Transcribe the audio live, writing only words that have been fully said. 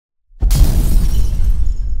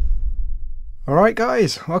Alright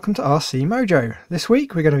guys, welcome to RC Mojo. This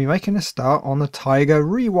week we're going to be making a start on the Tiger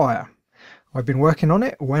Rewire. I've been working on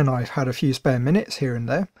it when I've had a few spare minutes here and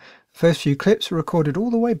there. The first few clips were recorded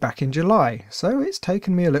all the way back in July, so it's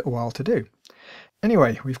taken me a little while to do.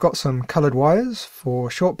 Anyway, we've got some coloured wires.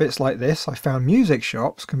 For short bits like this, I found music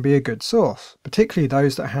shops can be a good source, particularly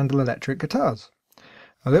those that handle electric guitars.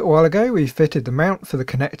 A little while ago we fitted the mount for the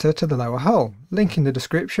connector to the lower hull, link in the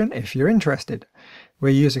description if you're interested. We're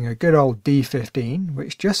using a good old D15,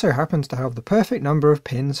 which just so happens to have the perfect number of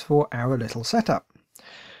pins for our little setup.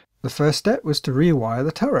 The first step was to rewire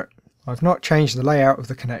the turret. I've not changed the layout of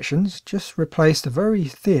the connections, just replaced the very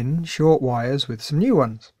thin, short wires with some new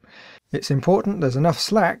ones. It's important there's enough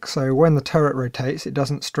slack so when the turret rotates it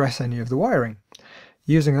doesn't stress any of the wiring.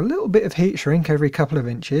 Using a little bit of heat shrink every couple of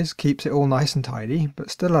inches keeps it all nice and tidy, but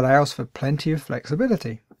still allows for plenty of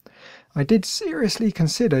flexibility. I did seriously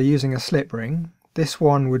consider using a slip ring. This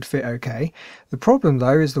one would fit okay. The problem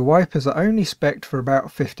though is the wipers are only spec'd for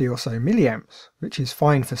about 50 or so milliamps, which is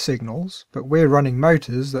fine for signals, but we're running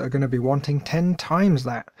motors that are going to be wanting 10 times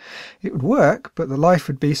that. It would work, but the life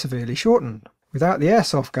would be severely shortened. Without the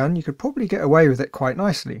airsoft gun you could probably get away with it quite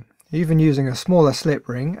nicely, even using a smaller slip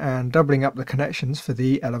ring and doubling up the connections for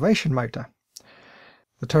the elevation motor.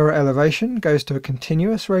 The turret elevation goes to a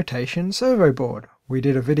continuous rotation servo board. We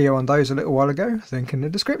did a video on those a little while ago, link in the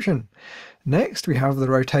description. Next we have the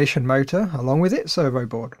rotation motor along with its servo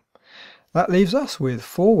board. That leaves us with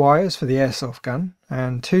 4 wires for the airsoft gun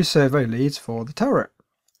and 2 servo leads for the turret.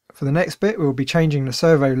 For the next bit we'll be changing the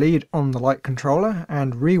servo lead on the light controller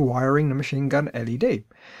and rewiring the machine gun LED.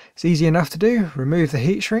 It's easy enough to do. Remove the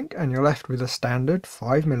heat shrink and you're left with a standard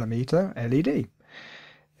 5mm LED.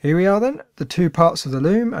 Here we are then. The 2 parts of the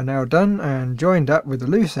loom are now done and joined up with the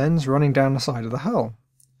loose ends running down the side of the hull.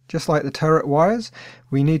 Just like the turret wires,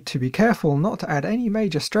 we need to be careful not to add any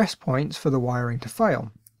major stress points for the wiring to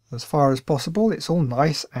fail. As far as possible it's all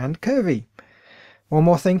nice and curvy. One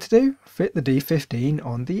more thing to do, fit the D15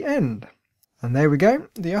 on the end. And there we go,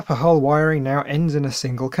 the upper hull wiring now ends in a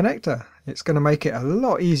single connector. It's going to make it a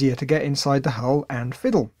lot easier to get inside the hull and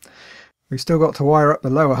fiddle. We've still got to wire up the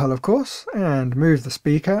lower hull of course, and move the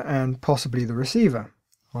speaker and possibly the receiver.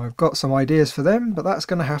 I've got some ideas for them, but that's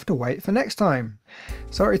going to have to wait for next time.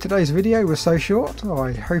 Sorry today's video was so short.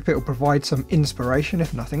 I hope it will provide some inspiration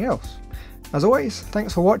if nothing else. As always,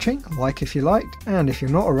 thanks for watching, like if you liked, and if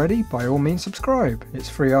you're not already, by all means subscribe. It's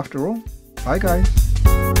free after all. Bye guys.